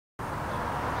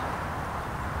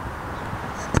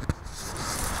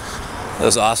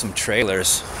Those awesome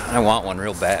trailers. I want one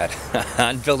real bad.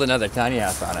 I'd build another tiny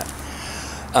house on it.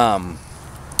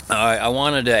 I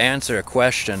wanted to answer a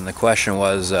question. The question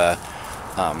was, the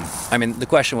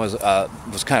question was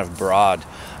kind of broad,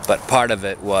 but part of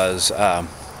it was,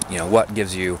 what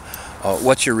gives you,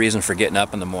 what's your reason for getting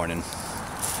up in the morning?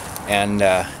 And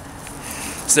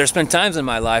so there's been times in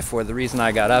my life where the reason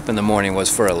I got up in the morning was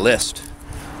for a list.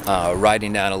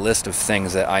 Writing down a list of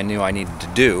things that I knew I needed to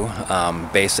do,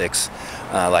 basics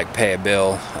like pay a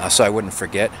bill so I wouldn't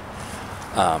forget,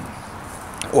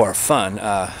 or fun,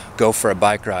 go for a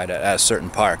bike ride at a certain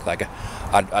park. Like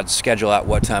I'd schedule out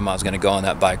what time I was going to go on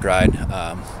that bike ride,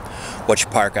 which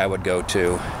park I would go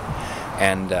to,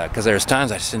 and because there's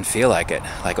times I just didn't feel like it.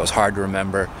 Like it was hard to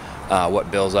remember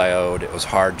what bills I owed. It was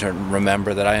hard to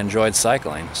remember that I enjoyed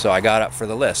cycling. So I got up for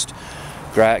the list.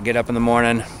 Get up in the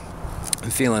morning. I'm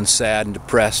feeling sad and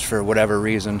depressed for whatever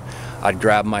reason, I'd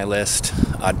grab my list,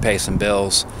 I'd pay some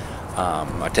bills,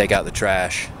 I'd take out the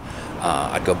trash,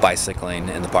 I'd go bicycling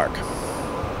in the park.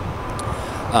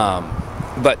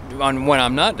 But when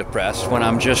I'm not depressed, when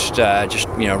I'm just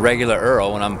regular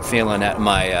Earl, when I'm feeling at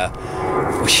my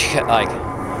like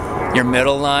your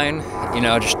middle line,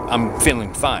 I'm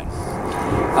feeling fine.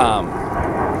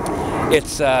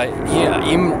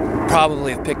 You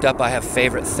probably have picked up I have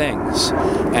favorite things,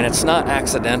 and it's not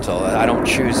accidental. I don't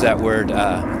choose that word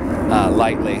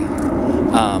lightly,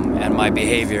 and my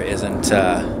behavior isn't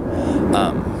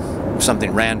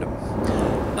something random.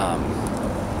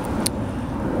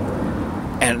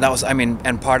 And that was,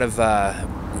 and part of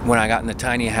when I got in the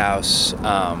tiny house,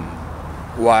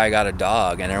 why I got a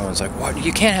dog, and everyone's like, "What?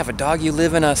 You can't have a dog. You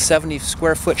live in a 70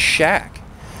 square foot shack."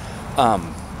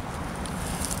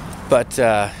 But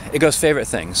it goes favorite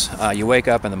things. You wake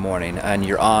up in the morning and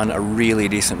you're on a really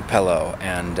decent pillow,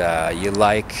 and you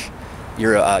like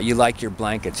your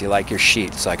blankets, you like your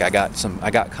sheets. Like I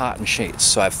got cotton sheets,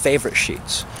 so I have favorite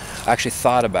sheets. I actually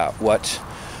thought about what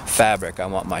fabric I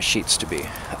want my sheets to be,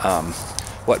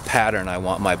 what pattern I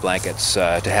want my blankets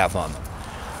to have on them,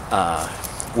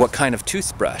 what kind of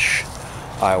toothbrush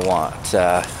I want,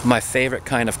 my favorite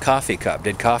kind of coffee cup.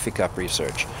 Did coffee cup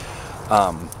research.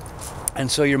 And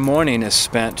so your morning is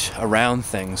spent around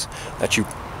things that you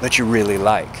really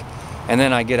like. And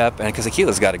then I get up, and because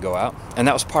Akila's got to go out, and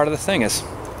that was part of the thing is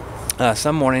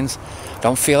some mornings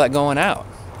don't feel like going out,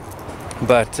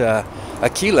 but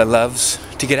Akila loves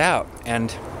to get out,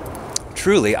 and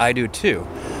truly I do too.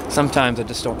 Sometimes I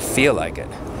just don't feel like it,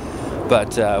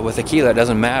 but with Akila it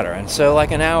doesn't matter. And so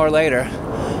like an hour later,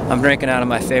 I'm drinking out of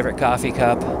my favorite coffee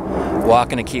cup,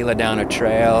 walking Akila down a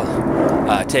trail,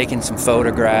 taking some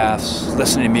photographs,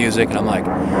 listening to music, and I'm like,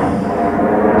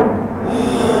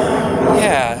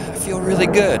 yeah, I feel really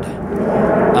good.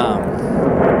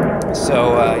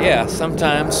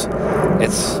 Sometimes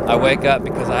I wake up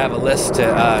because I have a list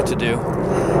to do,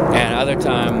 and other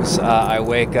times I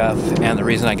wake up and the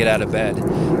reason I get out of bed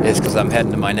is because I'm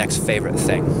heading to my next favorite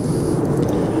thing,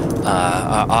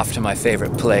 off to my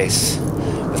favorite place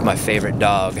with my favorite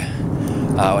dog,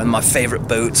 and my favorite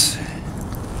boots.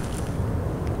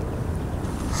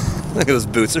 Look at those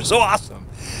boots, they're so awesome.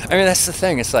 That's the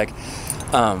thing, it's like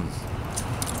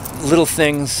little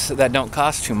things that don't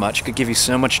cost too much could give you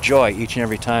so much joy each and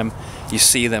every time you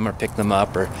see them or pick them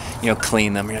up or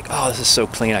clean them. You're like, oh, this is so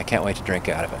clean, I can't wait to drink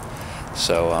out of it.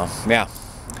 So yeah,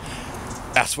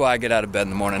 that's why I get out of bed in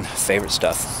the morning. Favorite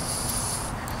stuff.